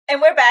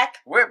And we're back.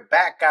 We're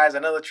back, guys.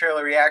 Another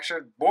trailer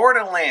reaction.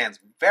 Borderlands.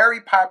 Very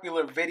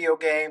popular video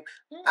game.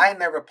 I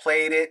never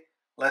played it.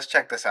 Let's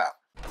check this out.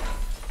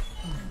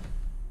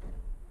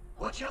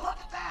 Would you look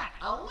at that?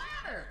 A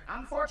ladder!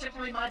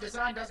 Unfortunately, my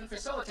design doesn't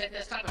facilitate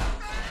this type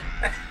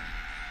of...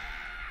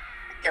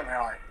 Get my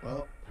heart.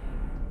 Well,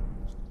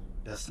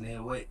 destiny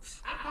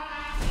awaits.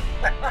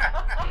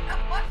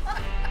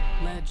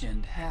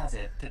 Legend has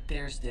it that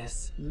there's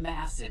this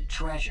massive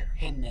treasure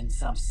hidden in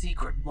some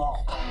secret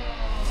vault.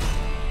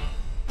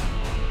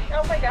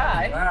 Oh my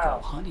God. If you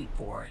go hunting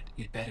for it,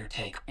 you'd better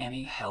take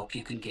any help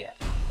you can get.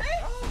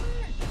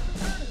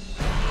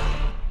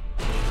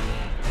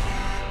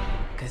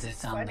 Because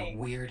it's on the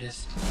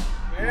weirdest,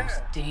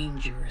 most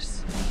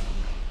dangerous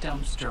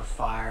dumpster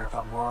fire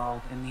of a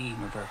world in the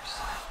universe.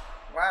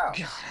 Wow.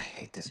 God, I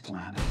hate this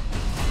planet.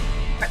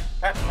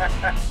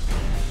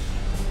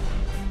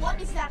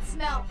 What is that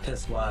smell?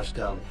 Piss wash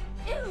deli.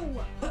 Ew!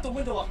 Put the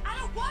window up. I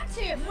don't want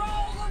to!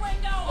 Roll the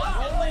window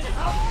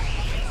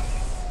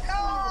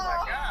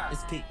Oh my God.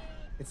 It's pee.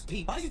 It's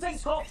pee. Why do you think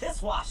it's called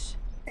piss wash?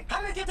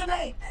 How did it get the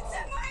name? It's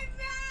in my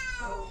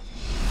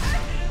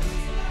mouth!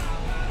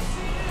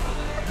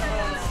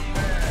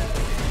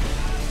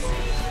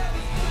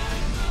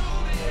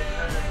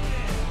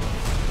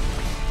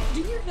 Do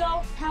you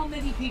know how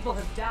many people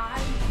have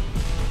died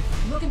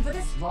looking for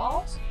this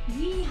vault?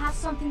 We have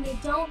something they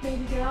don't,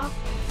 baby girl.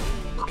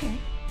 Okay,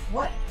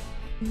 what?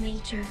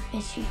 Major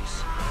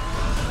issues.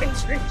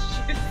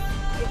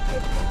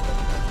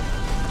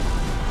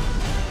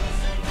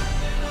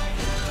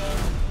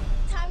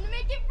 Time to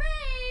make it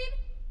rain!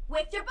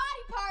 With your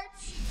body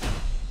parts!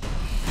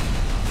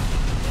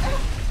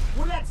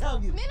 What did I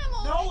tell you?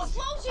 Minimal No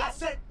explosions! I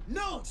said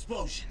no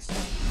explosions.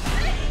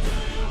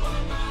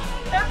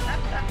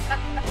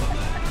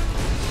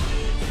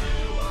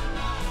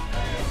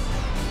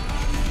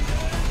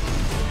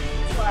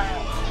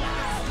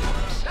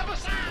 Step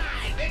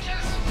aside,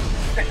 bitches!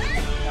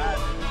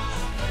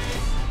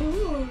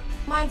 Ooh,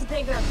 mine's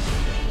bigger.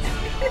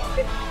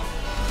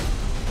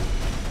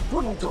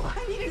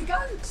 I needed a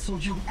gun. So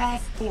you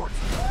asked for it.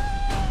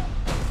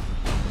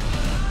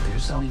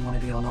 There's only one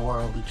of you in the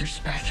world and you're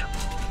special.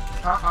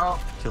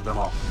 Uh-oh. Kill them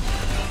all.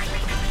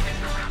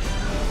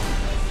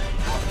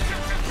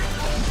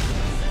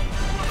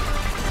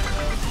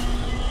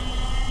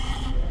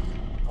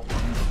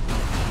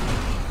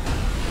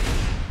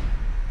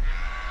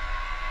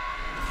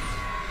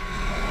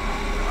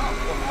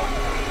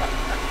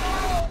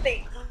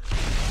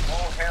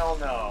 Oh, hell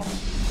no.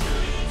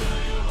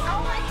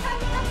 Oh my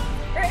God,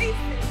 that's crazy.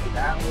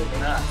 That was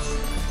nuts.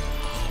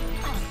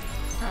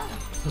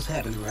 What's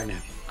happening right now?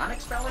 I'm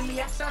expelling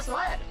the excess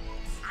lead.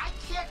 I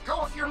can't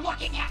go if you're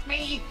looking at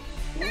me.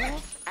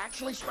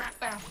 Actually, scrap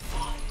that.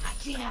 I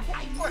can.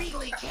 I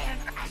really can.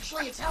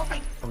 Actually, it's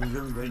helping. Are we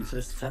really ready for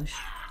this to finish?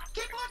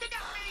 Keep looking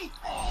at me.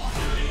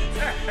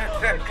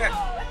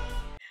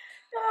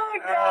 Oh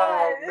God.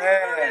 Oh, This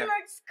man. movie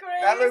looks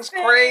crazy. That looks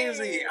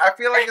crazy. I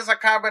feel like it's a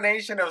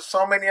combination of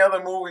so many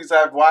other movies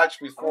I've watched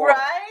before.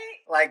 Right?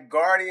 Like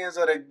Guardians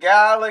of the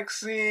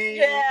Galaxy.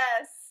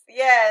 Yes.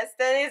 Yes.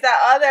 Then is the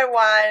other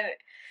one.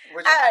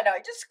 Which I don't know.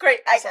 Just great.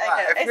 it's a lot.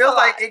 It feels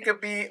like it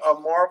could be a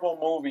Marvel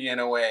movie in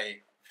a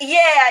way. Yeah.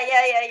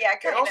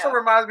 It Kind also of.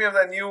 reminds me of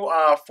the new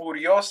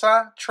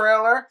Furiosa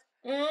trailer.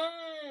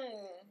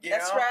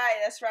 That's know? right.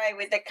 That's right.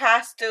 With the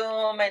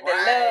costume and the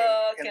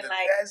Right. look In and the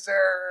like.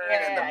 desert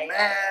and the Yeah.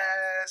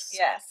 mask.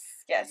 Yes.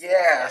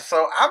 Yeah,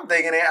 so I'm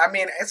digging it. I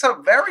mean, it's a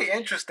very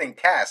interesting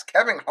cast.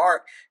 Kevin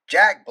Hart,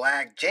 Jack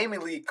Black, Jamie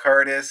Lee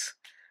Curtis.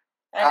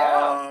 I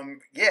know.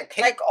 Yeah,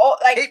 Kate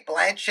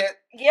Blanchett.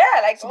 Yeah,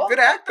 like Some all good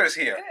actors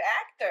here. Good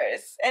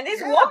actors. And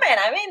this Yeah. woman,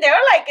 I mean, they're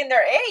like in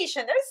their age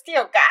and they're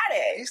still got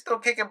it. He's still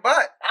kicking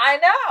butt. I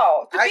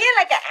know. To be in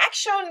like an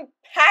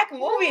action-packed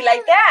movie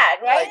like that,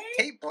 right? Like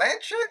Kate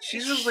Blanchett,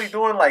 she's usually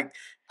doing like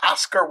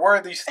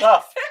Oscar-worthy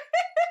stuff.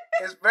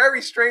 It's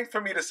very strange for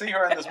me to see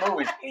her in this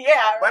movie.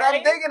 Yeah, But right?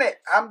 I'm digging it.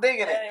 I'm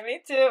digging it. Yeah,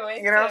 me too.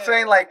 You know what I'm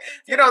saying? Like,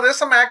 you know, there's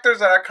some actors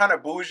that are kind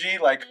of bougie.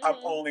 Like, I'm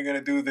Mhm. only going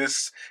to do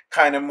this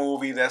kind of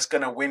movie that's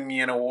going to win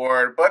me an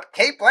award. But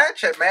Kate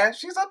Blanchett, man,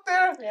 she's up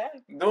there Yeah,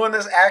 doing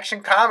this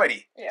action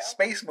comedy, Yeah.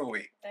 space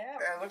movie. yeah.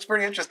 Yeah, it looks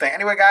pretty interesting.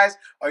 Anyway, guys,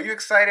 are you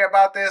excited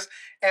about this?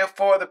 And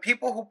for the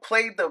people who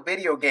played the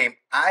video game,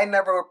 I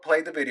never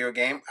played the video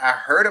game. I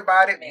heard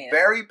about it. Man.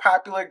 Very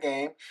popular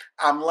game.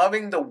 I'm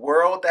loving the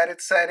world that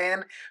it's set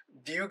in.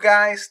 Do you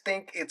guys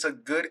think it's a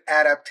good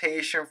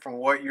adaptation from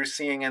what you're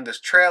seeing in this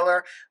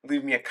trailer?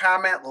 Leave me a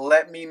comment.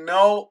 Let me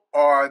know.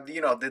 Or,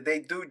 you know, did they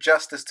do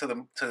justice to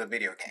the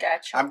video game?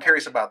 Gotcha. I'm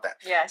curious about that.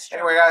 Yeah, sure.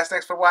 Anyway, guys,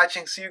 thanks for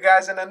watching. See you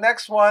guys in the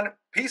next one.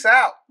 Peace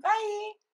out. Bye.